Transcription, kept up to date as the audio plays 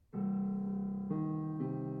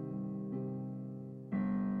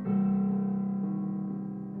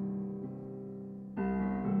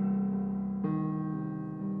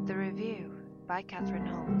by Catherine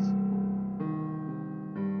Holt.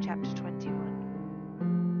 Chapter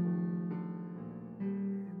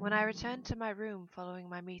 21. When I returned to my room following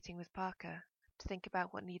my meeting with Parker to think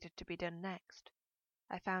about what needed to be done next,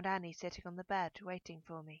 I found Annie sitting on the bed waiting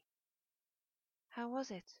for me. "How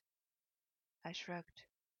was it?" I shrugged.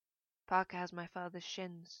 "Parker has my father's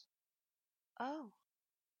shins." "Oh."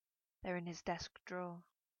 "They're in his desk drawer."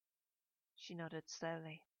 She nodded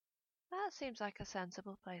slowly. "That seems like a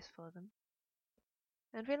sensible place for them."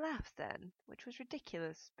 And we laughed then, which was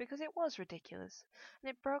ridiculous, because it was ridiculous, and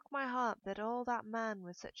it broke my heart that all that man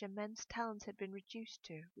with such immense talent had been reduced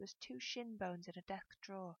to was 2 shin bones in a desk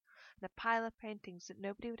drawer, and a pile of paintings that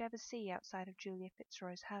nobody would ever see outside of Julia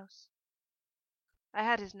Fitzroy's house. I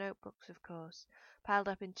had his notebooks, of course, piled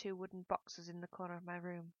up in 2 wooden boxes in the corner of my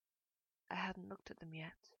room. I hadn't looked at them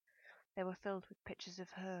yet. They were filled with pictures of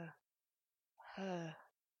her. Her.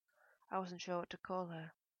 I wasn't sure what to call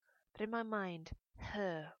her, but in my mind,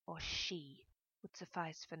 her or she would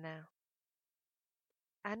suffice for now.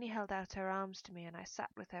 Annie held out her arms to me, and I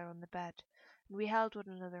sat with her on the bed, and we held one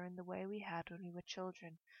another in the way we had when we were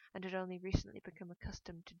children and had only recently become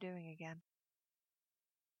accustomed to doing again.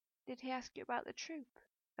 "Did he ask you about the troupe?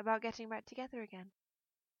 About getting back together again?"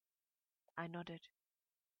 I nodded.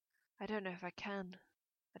 "I don't know if I can.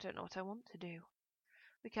 I don't know what I want to do.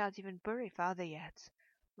 We can't even bury father yet.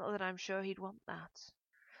 Not that I'm sure he'd want that.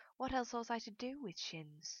 What else was I to do with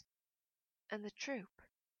shins? And the troupe,"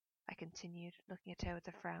 I continued, looking at her with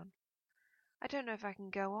a frown. "I don't know if I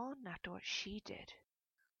can go on after what she did.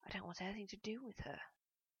 I don't want anything to do with her.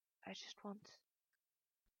 I just want—"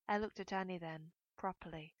 I looked at Annie then,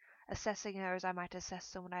 properly, assessing her as I might assess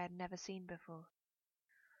someone I had never seen before.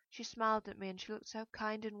 She smiled at me, and she looked so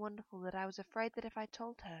kind and wonderful that I was afraid that if I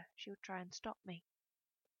told her, she would try and stop me.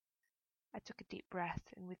 I took a deep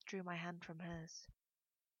breath and withdrew my hand from hers.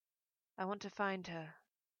 "I want to find her,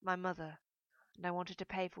 my mother, and I wanted to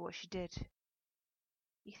pay for what she did."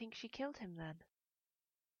 "You think she killed him, then?"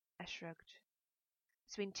 I shrugged.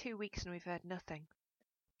 "It's been 2 weeks and we've heard nothing.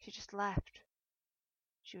 She just left.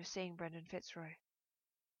 She was seeing Brendan Fitzroy."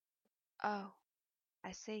 "Oh,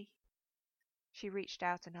 I see." She reached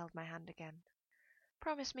out and held my hand again.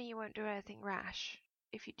 "Promise me you won't do anything rash,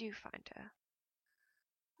 if you do find her."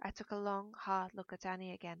 I took a long, hard look at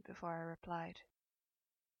Annie again before I replied.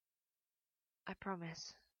 "I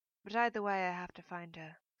promise. But either way I have to find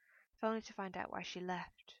her, if only to find out why she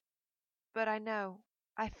left. But I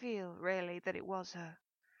feel, really, that it was her.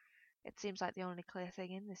 It seems like the only clear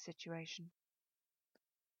thing in this situation."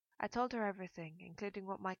 I told her everything, including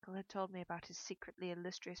what Michael had told me about his secretly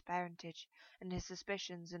illustrious parentage and his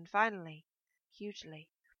suspicions, and finally, hugely,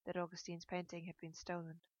 that Augustine's painting had been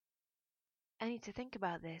stolen. "I need to think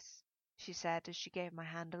about this," she said as she gave my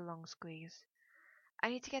hand a long squeeze. "I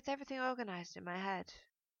need to get everything organized in my head.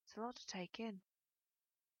 It's a lot to take in."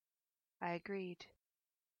 I agreed.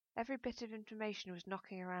 Every bit of information was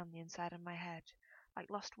knocking around the inside of my head, like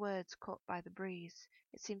lost words caught by the breeze.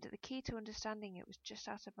 It seemed that the key to understanding it was just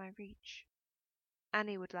out of my reach.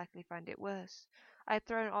 Annie would likely find it worse. I had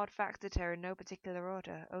thrown odd facts at her in no particular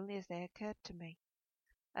order, only as they occurred to me.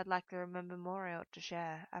 I'd likely remember more I ought to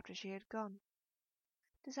share after she had gone.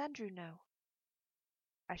 "Does Andrew know?"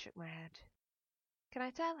 I shook my head. "Can I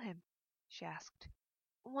tell him?" she asked.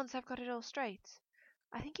 "Once I've got it all straight?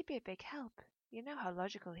 I think he'd be a big help. You know how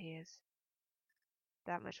logical he is."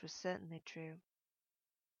 That much was certainly true.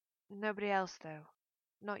 "Nobody else, though?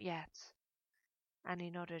 Not yet?" Annie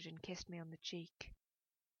nodded and kissed me on the cheek.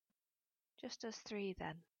 "Just us 3,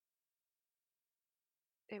 then."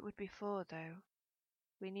 It would be 4, though.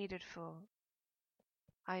 We needed 4.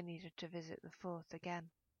 I needed to visit the 4th again.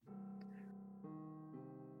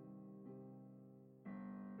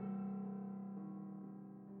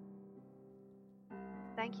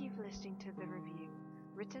 Thank you for listening to the review,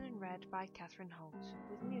 written and read by Catherine Holt,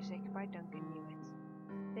 with music by Duncan Hewitt.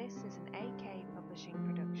 This is an AK Publishing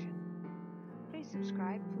production. Please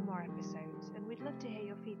subscribe for more episodes, and we'd love to hear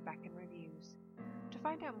your feedback and reviews. To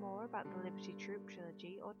find out more about the Liberty Troop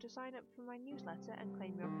trilogy, or to sign up for my newsletter and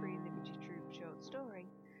claim your free Liberty Troop short story,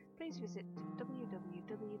 please visit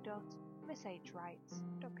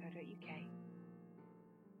www.misshwrites.co.uk.